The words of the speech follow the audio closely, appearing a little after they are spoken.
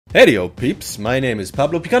Heyo peeps, my name is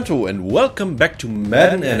Pablo Picanto and welcome back to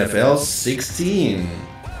Madden NFL 16.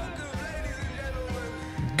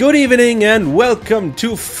 Good evening and welcome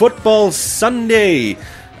to Football Sunday.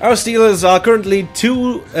 Our Steelers are currently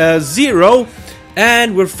 2-0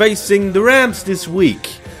 and we're facing the Rams this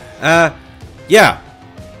week. Yeah.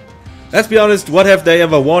 Let's be honest, what have they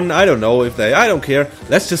ever won? I don't know I don't care.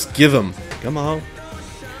 Let's just give them. Come on.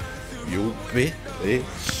 You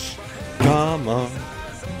bitch. Come on.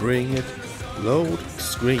 Bring it. Load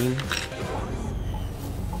screen.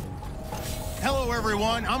 Hello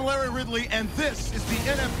everyone, I'm Larry Ridley and this is the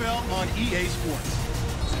NFL on EA Sports.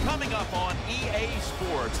 Coming up on EA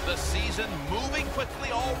Sports, the season moving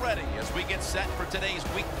quickly already as we get set for today's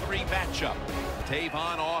Week 3 matchup.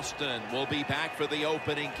 Tavon Austin will be back for the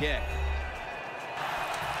opening kick.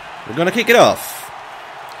 We're gonna kick it off.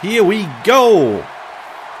 Here we go.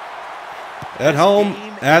 At home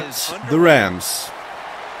at the Rams.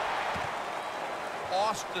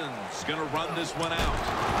 Austin's gonna run this one out.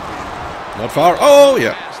 Not far. Oh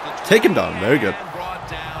yeah. Take him down. Very good. Brought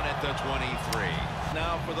down at the 23.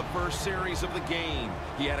 Now for the first series of the game.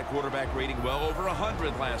 He had a quarterback rating well over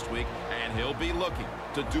 100 last week, and he'll be looking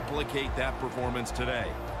to duplicate that performance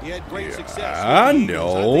today. He had great success.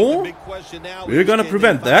 No. We're gonna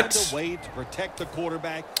prevent that.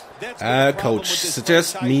 Coach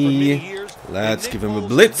suggests me. Let's give him a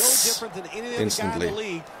blitz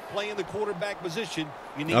instantly. Playing the quarterback position,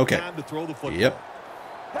 you need okay. time to throw the football. Yep.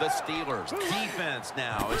 The Steelers defense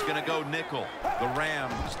now is going to go nickel. The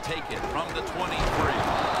Rams take it from the 23.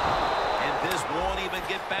 And this won't even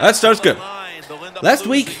get back. That starts good. Last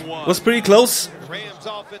week was pretty close.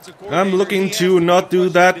 I'm looking to not do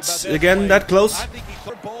that again that close.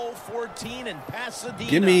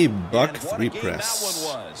 Give me Buck 3 press.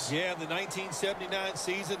 Yeah, the 1979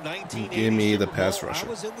 season, Give me the pass rusher. I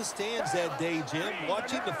was in the stands that day, Jim,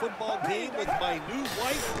 watching the football game with my new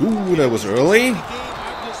wife. Ooh, that was early.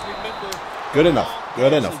 Good enough.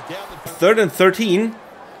 Good enough. 3rd and 13.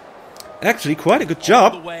 Actually, quite a good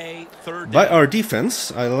job by our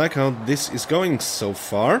defense. I like how this is going so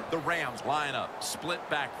far. The Rams line up, split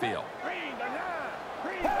backfield.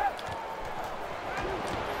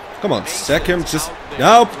 Come on, sack him. Just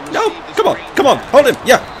no. Come on, hold him.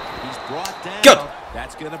 Yeah. Good.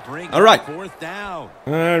 That's gonna bring all right. Fourth down.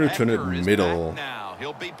 Return it middle. Now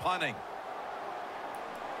he'll be punting.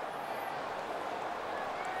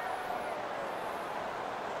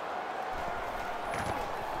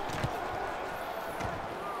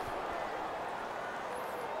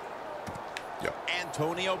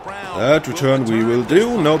 Antonio Brown. That return we will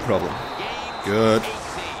do, no problem. Good.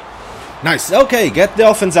 Nice. Okay, get the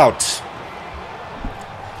offense out.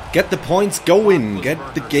 Get the points going.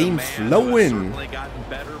 Get the game flowing. Gotten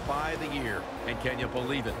better by the year. And can you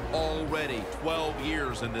believe it? Already 12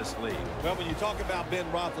 years in this league. Well, when you talk about Ben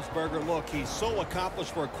Roethlisberger, look, he's so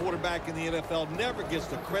accomplished for a quarterback in the NFL. Never gets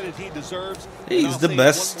the credit he deserves. He's the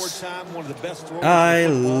best. One of the best throwers I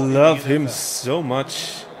love him so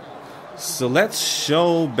much. So let's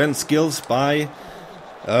show Ben's skills by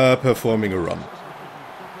performing a run.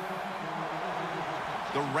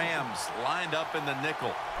 The Rams lined up in the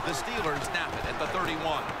nickel. The Steelers snap it at the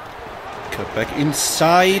 31. Cut back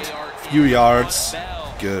inside. Few yards.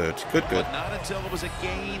 Good. But not until it was a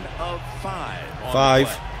gain of 5.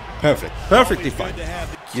 5. Perfect. Perfectly fine.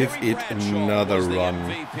 Give it another run.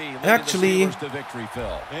 Actually,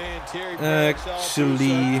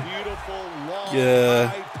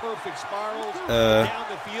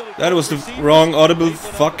 that was the wrong audible.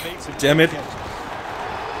 Fuck. Damn it.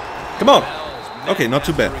 Come on. Okay, not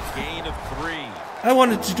too bad. I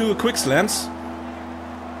wanted to do a quick slants.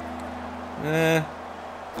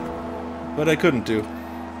 But I couldn't do.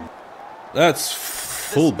 That's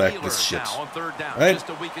fullback this shit. Right? Just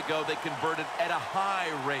a week ago they converted at a high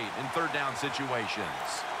rate in third down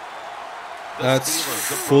situations. That's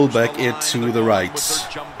fullback it to the right.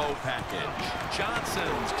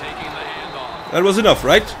 That was enough,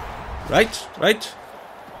 right? Right?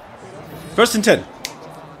 1st and 10.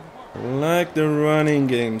 Like the running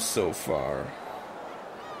game so far.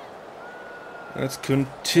 Let's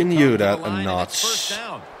continue that a notch.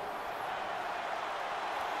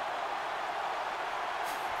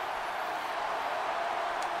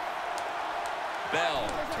 Bell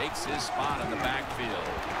takes his spot in the backfield.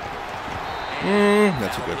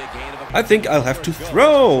 Not too good. I think I'll have to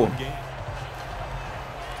throw.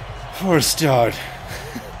 For a start.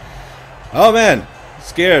 Oh man,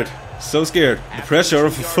 scared. So scared. The pressure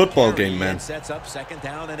of a football game, man. Sets up 2nd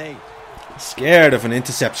down and 8. Scared of an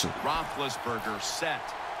interception. Roethlisberger set,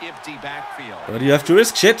 empty backfield. But you have to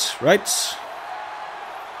risk shit, right?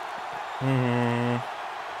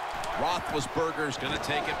 Roethlisberger's going to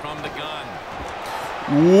take it from the gun.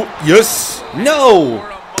 Ooh, yes. No. For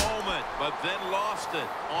a moment, but then lost it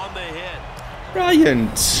on the hit.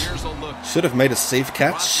 Bryant should have made a safe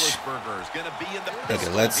catch. Gonna be in the Okay,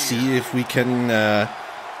 let's see if we can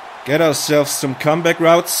get ourselves some comeback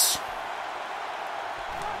routes.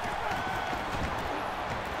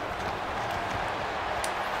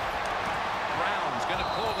 Brown's gonna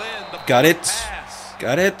pull in the Got it. pass.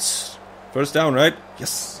 Got it. First down, right?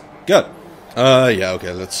 Yes. Good. Yeah,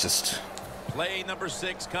 okay, let's just Play number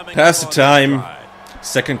 6 coming pass up the on this time. drive.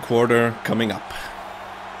 Second quarter coming up.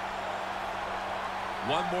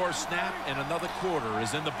 One more snap and another quarter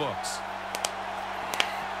is in the books.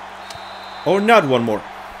 Or not one more.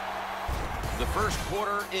 The first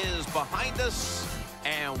quarter is behind us,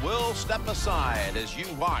 and we'll step aside as you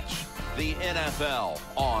watch the NFL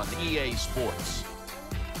on EA Sports.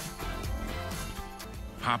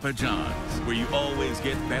 Papa John's, where you always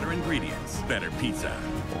get better ingredients, better pizza.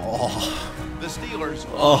 The Steelers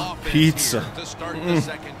Oh, offense pizza. here to start the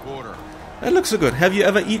second quarter. That looks so good. Have you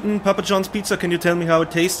ever eaten Papa John's pizza? Can you tell me how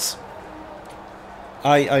it tastes?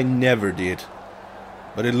 I never did.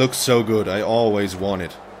 But it looks so good. I always want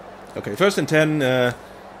it. Okay, 1st and 10.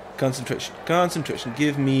 Concentration. Concentration.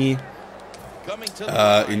 Give me Coming to the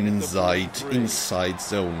line at the inside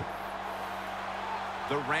zone.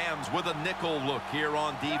 The Rams with a nickel look here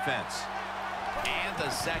on defense. And the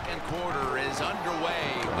second quarter is underway.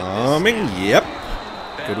 Coming. Yep.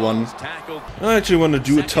 Good one. Tackled. I actually want to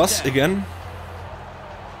do a toss again.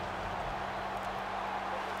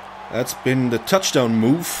 That's been the touchdown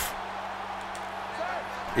move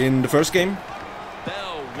in the first game.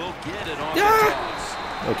 Bell will get it on Yeah. the toss.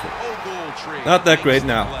 Okay. Ogletree Not that makes great the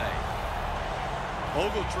now. play.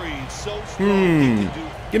 Ogletree so strong. He can do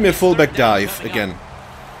Give me a fullback Third down dive coming again.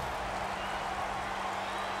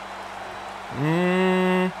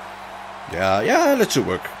 Yeah, that should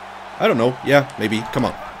work. I don't know. Yeah, maybe. Come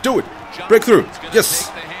on. Do it. Breakthrough. Johnson's gonna Yes.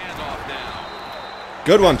 take the handoff now.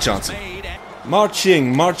 Good one, Johnson. Made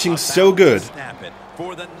and Marching so good. snap it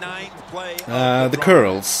for the 9th play of The drive.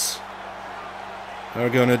 curls are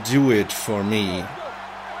gonna do it for me.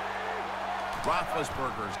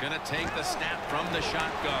 Roethlisberger's going to take the snap from the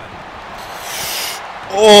shotgun.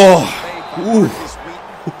 Oh, Made by ooh. Marcus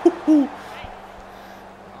Wheaton.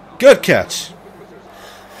 Good catch.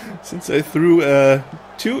 Since I threw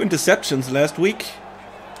 2 interceptions last week,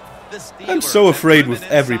 The Steelers I'm so have afraid driven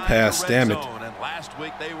with every inside pass, the damn red it. zone, and last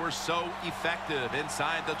week they were so effective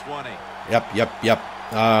inside the 20. Yep.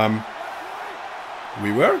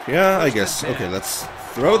 We were? Yeah, I guess. Okay, let's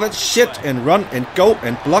throw that shit and run and go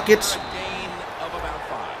and block it. A gain of about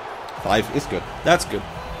 5. 5 is good. That's good.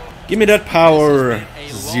 Give me that power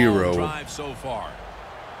This has been a long 0. drive so far.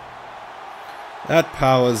 That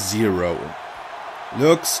power 0.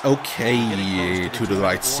 Looks okay to the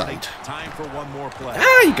right side. Time for one more play.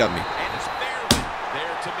 Ah, you got me. And it's barely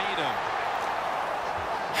there to meet him.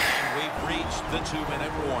 And we've reached the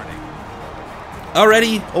 2-minute warning.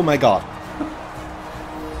 Already? Oh my god.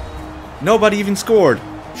 Nobody even scored.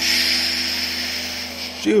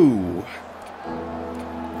 Shoo.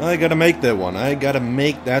 I gotta make that one. I gotta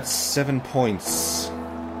make that 7 points.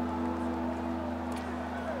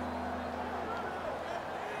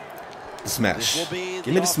 The smash. This will be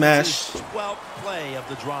Give me the smash. offense's 12th play of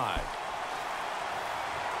the drive.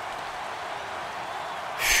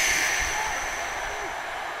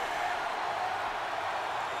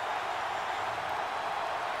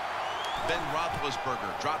 Ben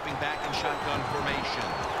Roethlisberger dropping back in shotgun formation.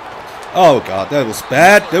 Oh god, that was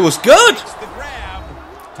bad. That was good. It's the grab.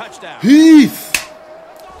 Touchdown. Heath.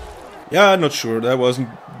 Yeah, not sure. That wasn't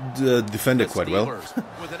defended The quite well.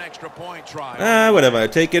 Steelers with an extra point try. Whatever. I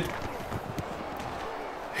take it.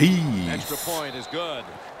 Extra Heath. point is good.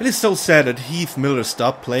 It is so sad that Heath Miller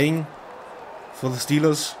stopped playing for the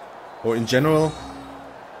Steelers, or in general.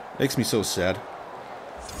 Makes me so sad.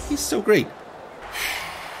 He's so great.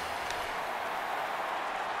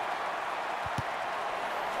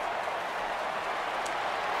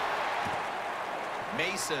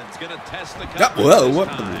 Mason's going to test the Yeah, coverage well, this what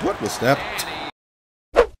time. what was that? And he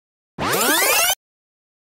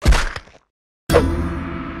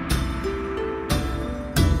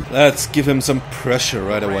Let's give him some pressure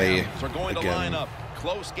right away. Rams are going to line Again. up.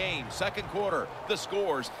 Close game, second quarter. The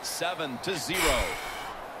score's 7-0.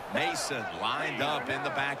 Mason lined up in the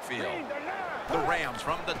backfield. The Rams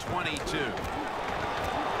from the 22.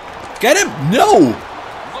 Get him! No!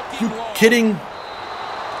 Looking You long. kidding?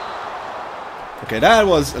 Okay, that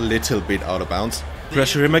was a little bit out of bounds. The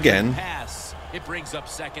Pressure him again. Pass. It brings up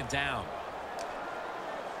second down.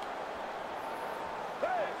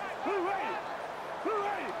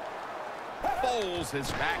 rolls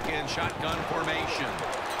his back end shotgun formation.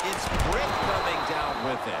 It's Britt coming down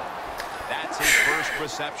with it. That's his first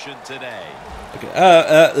reception today.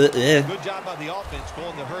 Okay. Good job by the offense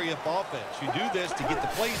going the hurry-up offense. You do this to get the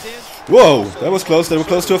plays in. Whoa, that was close. They were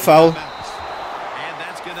close to a foul. And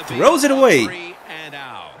that's going to be Throws it away. 3 and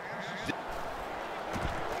out.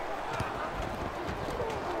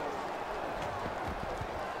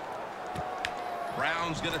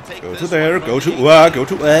 Brown's going to take Go this to there. one Go from to the go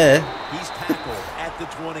to. He's tackled at the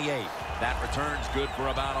 28. That return's good for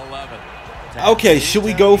about 11. Okay, should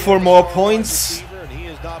we go for more points? And he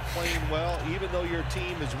is not playing well, even though your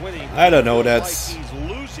team is winning. I don't know, It feels that's- like he's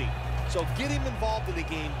losing. So get him involved in the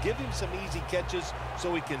game. Give him some easy catches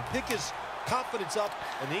so he can pick his confidence up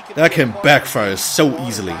and he can. That can be a part backfire of the so team.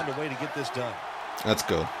 easily. Find a way to get this done. Let's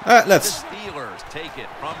go. The Let's. Steelers take it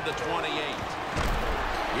from the 28.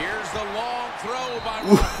 Here's the long throw by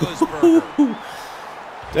Roethlisberger.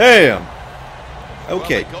 Damn.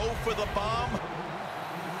 Okay. Will they go for the bomb?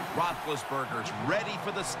 Roethlisberger's ready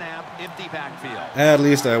for the snap. Empty backfield. At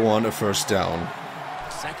least I want a first down.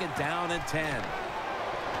 Second down and 10.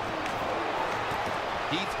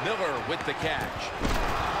 Heath Miller with the catch.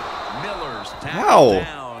 Miller's tackled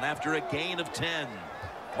down after a gain of 10.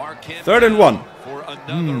 Mark him 3rd and 1. for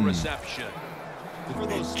another reception. For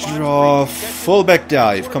those spots Draw where you can catch it, fullback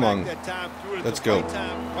dive. Come on. quarterback that time threw it at Let's the go. right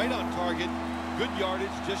time, right on target. Good yardage,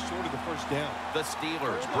 just short of the first down. The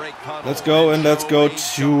Steelers break huddle. Let's go and let's go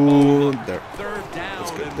to there. Third down.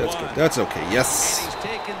 That's good. and That's one. good. That's okay. And Yes. he's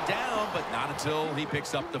taken down, but not until he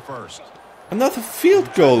picks up the first. Another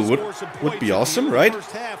field goal would be awesome, right?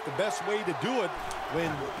 First half, the best way to do it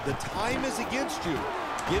when the time is against you.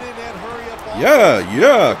 Get in that hurry up.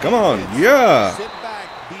 Yeah. Come on. Yeah. Sit back.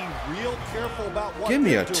 Be real careful about what Give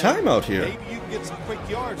me they're a doing. timeout here. Maybe you can get some quick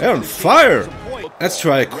yards. They're on Get a chance to fire. get some points. Let's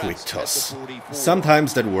try a quick toss.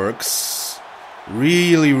 Sometimes that works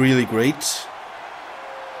really, really great.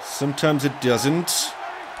 Sometimes it doesn't.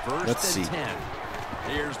 First Let's and see. 10.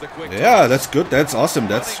 Here's the quick Yeah, toss. that's good. That's awesome.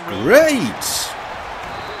 That's great.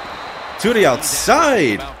 To the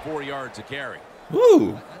outside. About 4 yards to carry.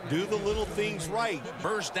 Woo. Do the little things right.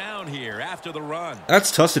 First down here after the run.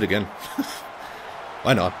 Let's toss it again.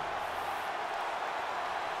 Why not?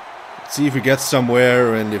 Let's see if we get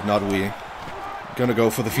somewhere, and if not, we're gonna go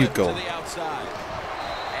for the field goal. To the outside.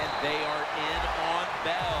 And they are in on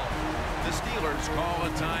Bell. The Steelers call a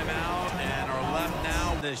timeout and are left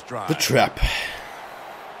now this drive. The trap.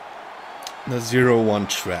 The 0-1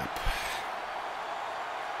 trap.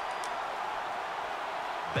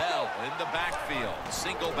 Bell in the backfield.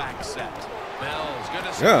 Single back set. Bell's going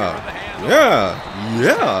to secure the handle.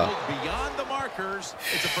 Yeah. Beyond the markers,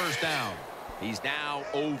 it's a first down. He's now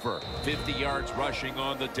over 50 yards rushing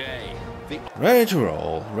on the day. Ready to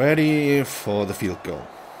roll. Ready for the field goal.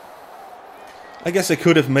 I guess I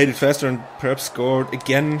could have made it faster and perhaps scored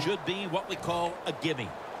again. Should be what we call a gimme.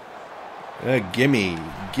 Gimme,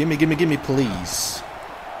 please.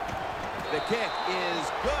 The kick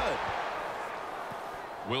is good.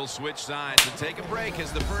 We'll switch sides and take a break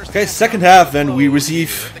as the first. Okay, second half, and we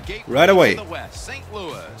receive right away. St.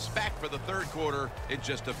 Louis back for the third quarter in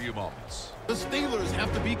just a few moments. The Steelers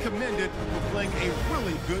have to be commended for playing a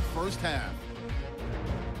really good first half.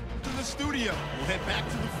 To the studio. We'll head back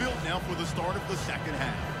to the field now for the start of the second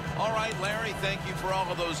half. All right, Larry, thank you for all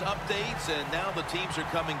of those updates. And now the teams are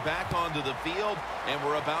coming back onto the field, and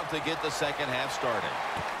we're about to get the second half started.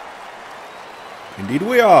 Indeed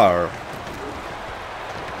we are.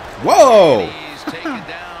 Whoa! He's taken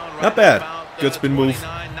down right Not bad. about the Good spin move.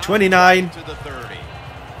 29, 29. to the 30.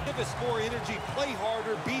 Give us more energy, play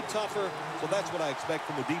harder, be tougher. So that's what I expect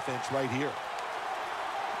from the defense right here.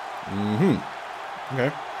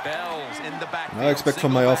 Okay. Bell's in the backfield. I expect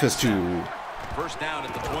from my Single office back to set. First down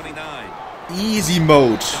at the 29. easy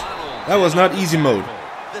mode. Donald That was not easy mode.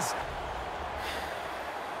 This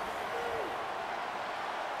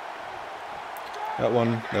That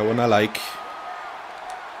one I like.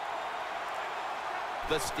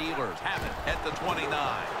 The Steelers have it at the 29.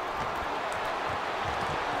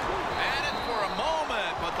 At it for a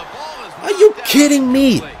moment, but the ball is Are you knocked down kidding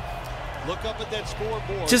me? quickly. Look up at that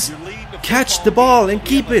scoreboard. Just You're leading the catch football the ball game. and We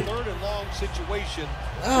keep have a it. Third and long situation.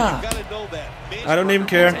 So Ah. you've got to know that. I don't even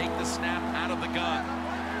care. Take the snap out of the gun.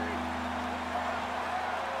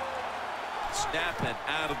 Snap it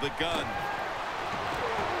out of the gun.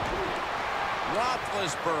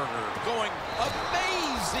 Roethlisberger going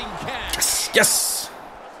amazing catch. Yes.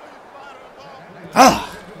 Ah.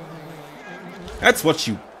 That's what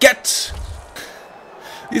you get.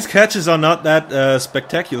 These catches are not that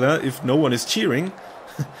spectacular if no one is cheering.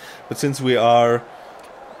 But since we are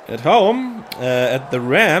at home at the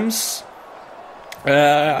Rams,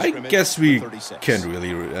 I guess we can't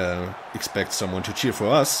really expect someone to cheer for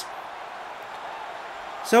us.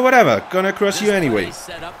 So whatever, gonna cross you anyway.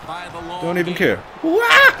 Don't even care.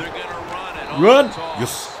 Run!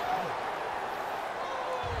 Yes.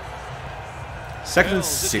 Second and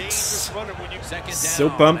 6. So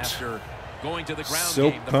pumped.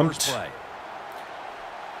 So pumped.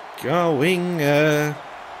 Going. Is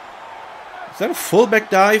that a fullback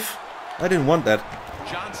dive? I didn't want that.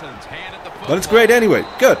 But it's great anyway.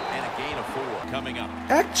 Good.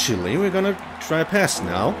 Actually, we're gonna try a pass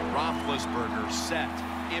now. Roethlisberger set.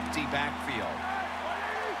 Empty backfield.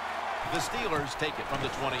 The Steelers take it from the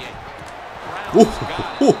 28.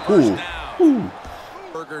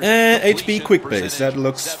 HB quick base. That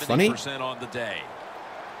looks funny.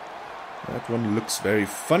 That one looks very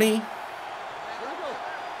funny.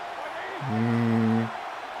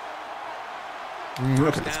 Okay,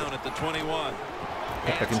 let's go. Down at the 21.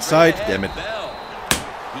 Get back inside. Damn it.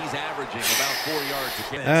 He's averaging about 4 yards a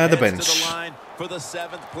carry. The bench. For the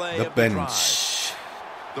 7th play The of the drive. bench.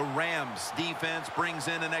 The Rams defense brings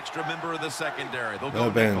in an extra member of the secondary. They'll The go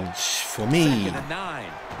bench for me. 2nd and 9.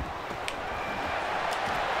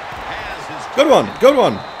 Good one. Good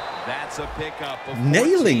one. That's a pickup of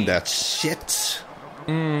Nailing 14. that shit.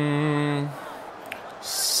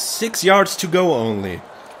 6 yards to go only.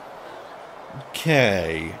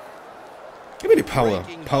 Okay. Give me the power.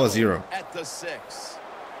 Breaking Power goal 0. at the 6.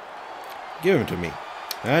 Give him to me.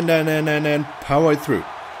 And then power it through.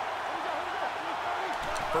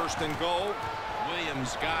 1st and goal.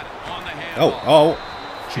 Williams got it on the hand. Oh.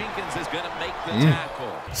 Jenkins is going to make the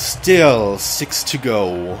tackle. Still 6 to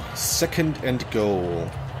go. 2nd and goal.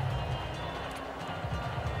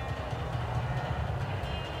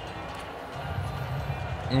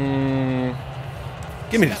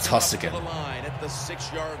 Give me the toss again. To the line at the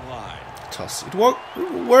 6-yard line. Toss. It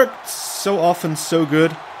worked so often, so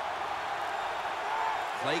good.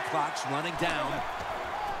 Play clock's running down.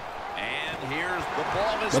 And here's the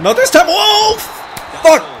ball. But not this time. Oh,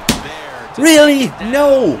 fuck! Really?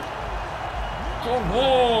 No. Come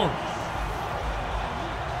on.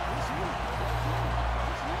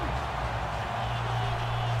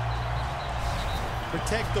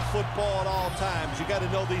 Protect the football at all times. You got to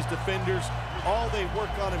know these defenders. All they work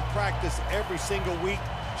on in practice every single week,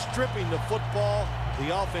 stripping the football.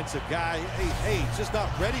 The offensive guy, he's just not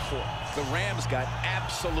ready for it. The Rams got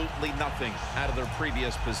absolutely nothing out of their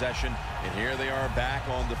previous possession, and here they are back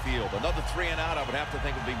on the field. Another 3 and out, I would have to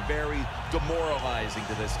think, would be very demoralizing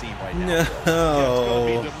to this team right now. No. Yeah, it's going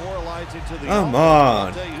to be demoralizing to the Come offense. on.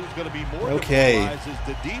 I'll tell you who's going to be more Okay. demoralized is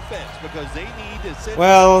the defense, because they need to sit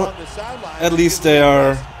Well, on the sideline. at least they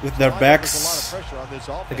are with their There's a lot backs of pressure on this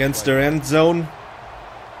offense against right their now. end zone.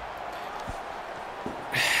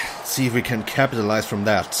 See if we can capitalize from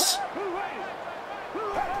that.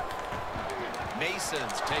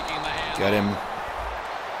 Mason's taking the hand. Got him.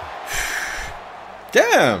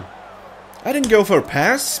 Damn! I didn't go for a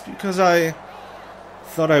pass because I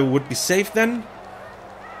thought I would be safe then.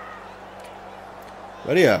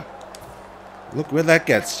 But yeah, look where that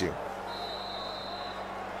gets you.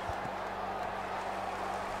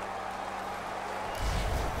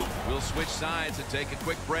 We'll switch sides and take a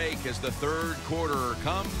quick break as the 3rd quarter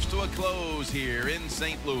comes to a close here in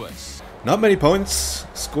St. Louis. Not many points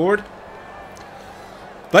scored.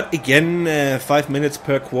 But again, 5 minutes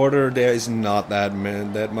per quarter, there is not that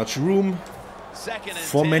much room 2nd and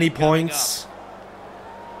for 10 many coming points.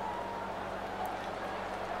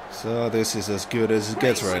 So this is as good as it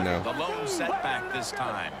gets right now. The lone setback this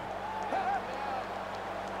time.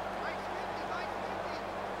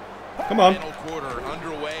 Come on. Final quarter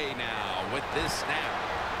underway now with this snap.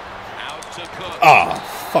 Out to Cook. Ah,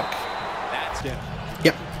 fuck. That's it.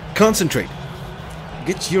 Yep, concentrate.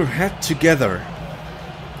 Get your head together.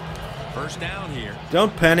 1st down here.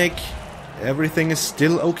 Don't panic. Everything is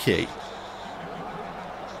still okay.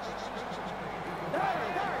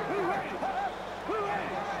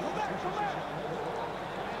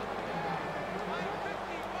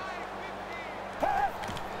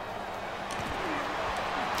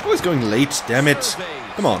 Oh, he's going late, damn it.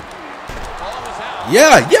 Come on.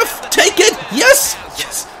 Yeah, take it! Yes!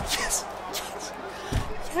 Yes! Yes! Yes!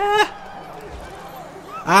 Yeah!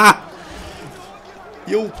 Ah!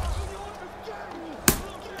 Yo!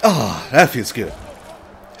 Oh, that feels good.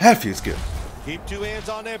 That feels good. Keep 2 hands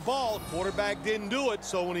on that ball. Quarterback didn't do it,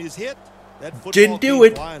 so when he's hit, that football Didn't do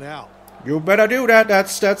keeps it. flying out. You better do that.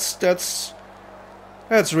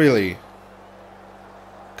 That's really...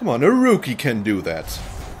 Come on, a rookie can do that.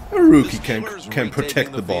 A rookie can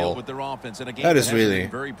protect the ball. That is really...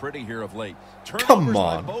 very pretty here of late. Come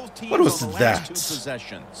on. What was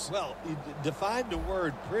that? Well, define the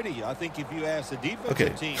word pretty. I think if you ask the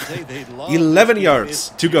defensive team, they love 11 yards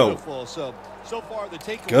to go. So far, the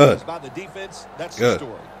takeaway Good. is about the defense. That's Good. the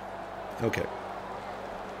story. Okay.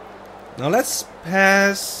 Now let's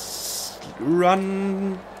pass,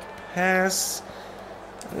 run, pass.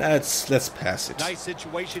 Let's pass it. Nice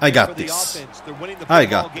situation I got for the this. offense. They're winning the I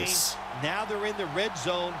football got game. this. Now they're in the red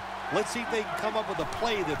zone. Let's see if they can come up with a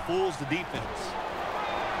play that fools the defense.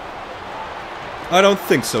 I don't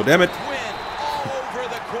think so, damn it. Win over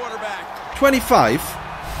the quarterback. 25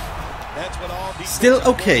 That's what all defensive Still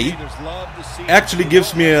okay. coordinators love to see. actually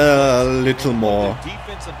gives me a little more The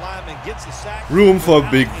defensive lineman gets a sack room for a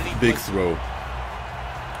without any big blitz. throw.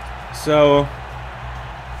 So,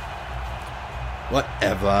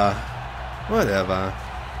 whatever.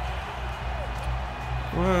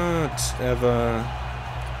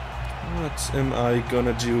 What am I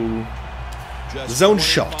gonna do? Just Zone 25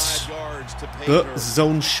 shot. yards to pay The her.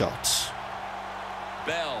 zone shot.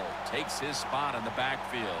 Bell takes his spot in the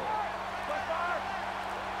backfield.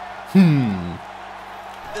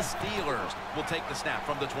 The Steelers will take the snap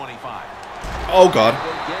from the 25. Oh god.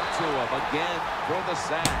 Will get to him again for the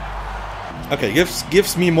sack. Okay,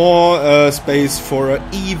 gives me more space for an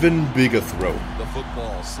even bigger throw. The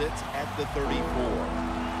football sits at the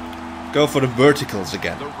 34. Go for the verticals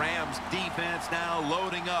again. The Rams defense now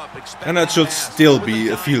loading up. And that should still be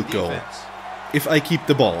a field goal. If I keep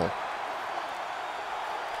the ball.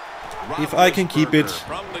 If I can keep it,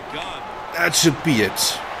 From the gun. that should be it.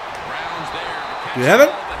 Browns there to catch Do you have it?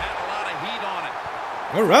 the ball that had a lot of heat on it.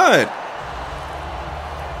 Alright.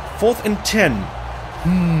 4th and 10.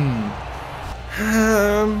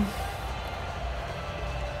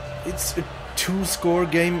 It's a 2-score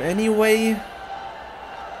game anyway.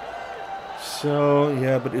 So,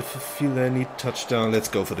 yeah, but if I feel I need touchdown, let's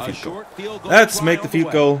go for the A field goal. short field goal Let's try make the on field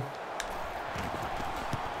way. goal.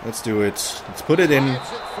 Let's do it. Let's put it in.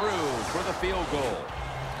 Drives it through for the field goal.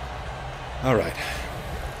 Alright.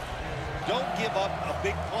 Don't give up a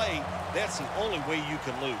big play. That's the only way you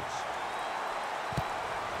can lose.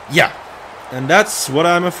 Yeah. And that's what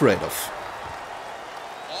I'm afraid of.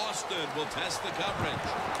 Austin will test the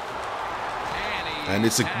coverage. And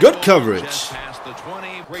it's a good coverage. Just past the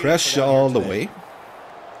 20. Pressure all the way.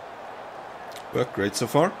 Worked great so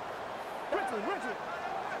far.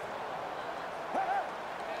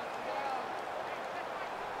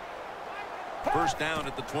 First down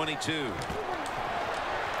at the 22.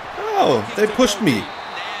 Oh, they pushed me.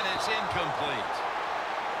 And it's incomplete.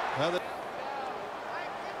 Now that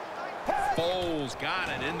Foles got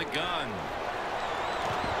it in the gun.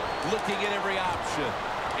 Looking at every option.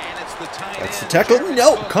 And it's the tight end. That's the tackle? Jared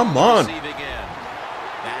No, Cook come on. receiving in.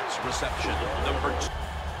 That's reception number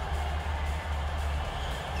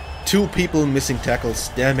 2. 2 people missing tackles.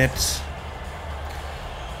 Damn it.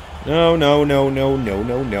 No.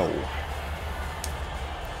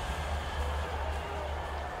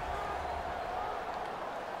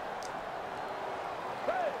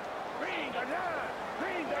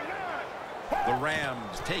 The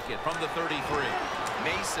Rams take it from the 33.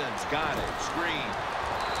 Mason's got it. Screen.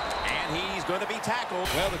 And he's going to be tackled.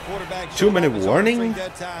 well, the quarterback 2-minute warning.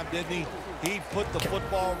 that time, didn't he? He put the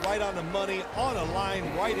football right on the money, on a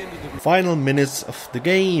line, right into the. Final minutes of the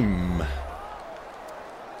game.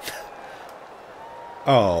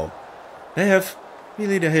 Oh. They have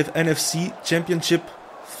NFC Championship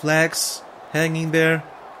flags hanging there.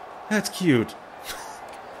 That's cute.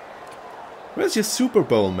 Where's your Super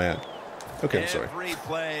Bowl, man? Okay, I'm sorry. Every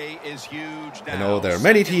play is huge now. I know there are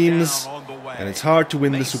many Second teams, down on the way. and it's hard to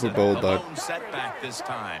win the Mason, Super Bowl, the but lone setback this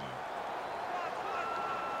time.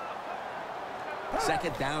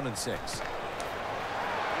 Second down and 6.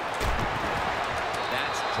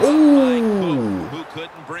 That's dropped by Ooh. Cook, who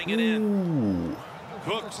couldn't bring it in. ooh,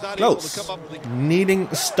 Cook's not able to close. come up with the. Needing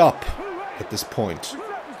a stop at this point.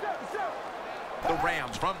 The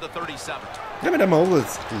Rams from the 37. Damn it, I'm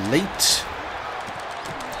always late.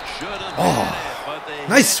 Should have Oh, been it, but they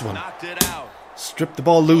nice had one. knocked it out. Strip the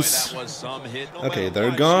ball Boy, loose. that was some hit. Okay,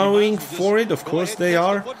 they're going for it. Of course they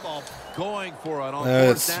are. Going for it on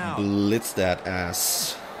Let's fourth down. blitz that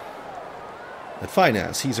ass. That fine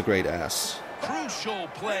ass. He's a great ass. Crucial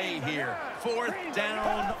play here. Fourth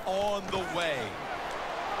down on the way.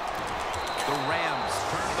 The Rams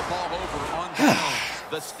turn the ball over on down.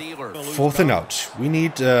 The Steelers. 4th and out. We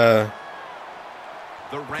need The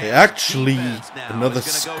Rams actually defense now another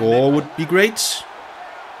is gonna go score nickel. would be great.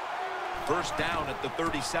 First down at the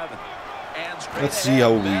 37. Let's see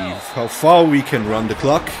how far we can run the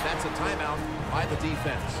clock. That's a timeout by the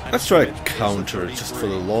defense. Let's try a counter just for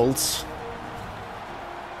the lulz.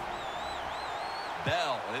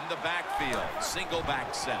 Bell in the backfield, single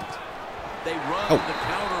back set. They run Oh. the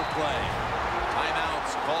counter play.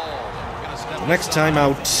 Timeouts called. Gonna step Next aside.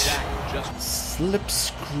 timeout. Just Slip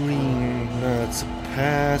screen. That's a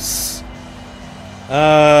pass.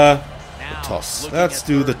 now Toss. looking Let's at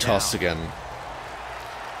do the third toss down. again.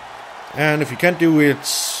 And if you can't do it,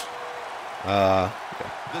 The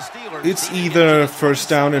Steelers it's need to get either to the first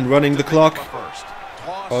down and running the 27 clock, to pick up a first.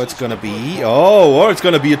 Toss or it's is gonna the be first call. or it's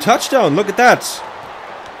gonna be a touchdown. Look at that!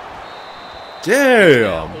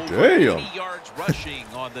 Damn, Over damn! 80 yards rushing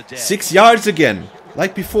on the day. 6 yards again,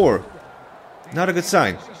 like before. Not a good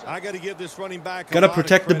sign. I got to give this running back a Gotta lot of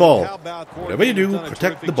protect the credit. ball. How about Whatever you do, Courtney? He's done a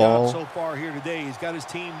protect terrific the ball. job so far here today. He's got his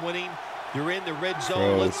team winning. They're in the red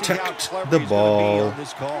zone. Let's see how Protect clever the he's gonna be ball. on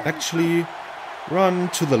this call. Actually, run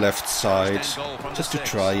to the left side First and goal from just the to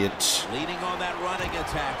 6. try it. Leading on that running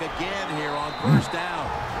attack again here on first down.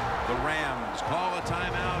 The Rams call a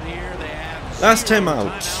timeout here. They have Last 0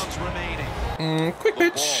 timeout. timeouts remaining. Quick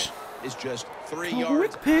The pitch. ball is just 3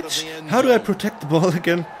 yards Quick out of pitch. the end How do I zone. protect the ball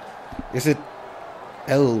again? Is it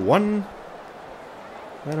L1?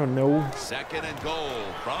 I don't know. Second and goal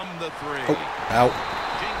from the 3. Oh, ow.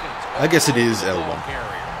 Jenkins I guess it is the ball L1. carrier.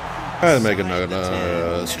 I'll make Inside the 10,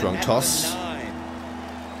 another and strong at the toss. 9.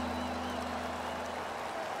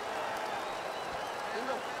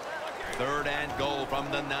 Third and goal from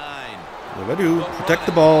the 9. Whatever I do, protect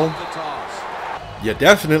the ball. The toss. Yeah,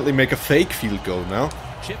 definitely make a fake field goal now.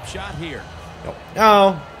 Chip shot here.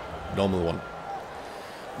 No. Normal one.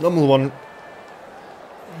 Normal one.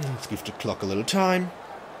 Let's give the clock a little time.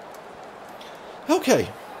 Okay.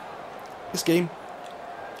 This game,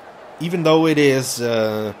 even though it is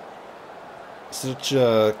such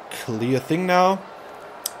a clear thing now,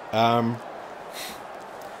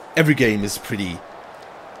 every game is pretty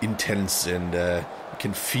intense and you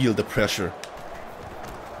can feel the pressure.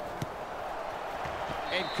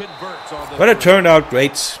 And converts on the But it three. turned out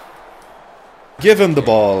great. Give him the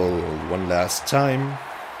ball one last time.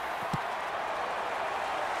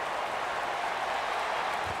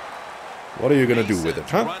 What are you gonna do with it,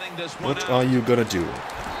 huh? Running this one What out. are you gonna do?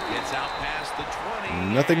 Gets out past the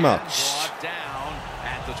 20. Nothing and much. brought down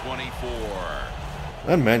at the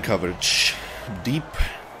 24. And man coverage. Deep.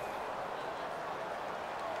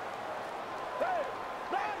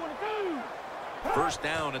 First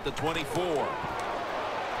down at the 24.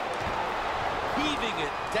 Heaving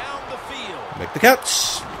it down the field. Make the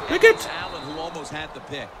catch. Make it. Allen, who almost had the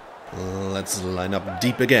pick. Let's line up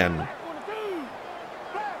deep again.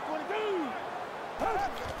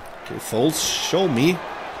 Okay, Foles, show me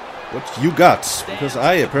what you got. Because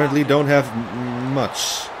I apparently don't have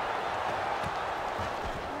much.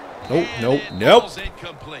 Nope, nope, nope. Ball's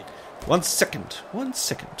incomplete. 1 second. 1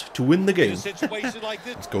 second to win the In a game. situation like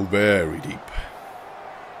this, Let's go very deep.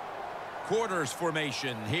 Quarters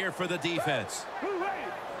formation here for the defense.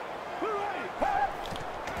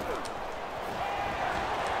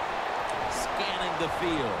 Scanning the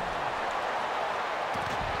field.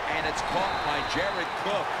 And it's caught by Jared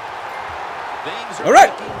Cook. Things are All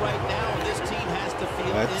right. clicking right now, and this team has to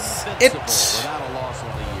feel That's invincible it. without a loss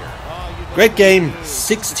on the year. Great game.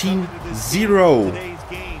 16-0. today's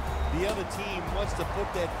game, the other team wants to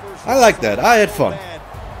put that first. I like that. I had fun.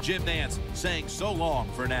 Jim Nance saying so long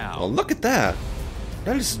for now. Well, look at that.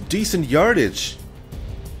 That is decent yardage.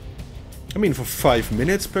 I mean, for 5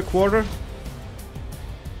 minutes per quarter.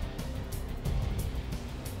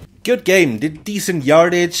 Good game. Did decent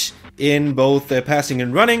yardage in both passing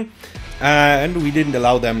and running. And we didn't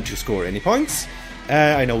allow them to score any points.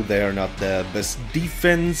 I know they are not the best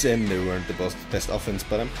defense and they weren't the best offense,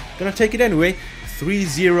 but I'm gonna take it anyway.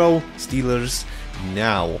 3-0 Steelers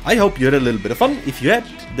now. I hope you had a little bit of fun. If you had,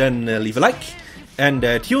 then leave a like. And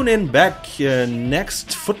tune in back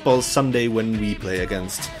next Football Sunday when we play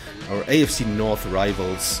against our AFC North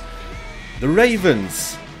rivals, the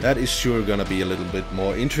Ravens. That is sure gonna be a little bit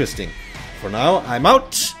more interesting. For now, I'm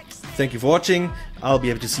out. Thank you for watching. I'll be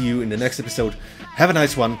able to see you in the next episode. Have a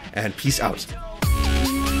nice one and peace out.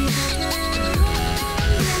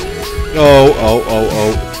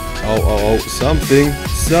 Oh, something.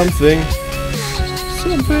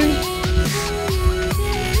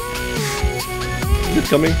 Is it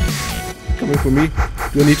coming? Coming for me?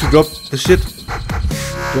 Do I need to drop the shit?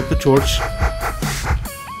 Drop the torch.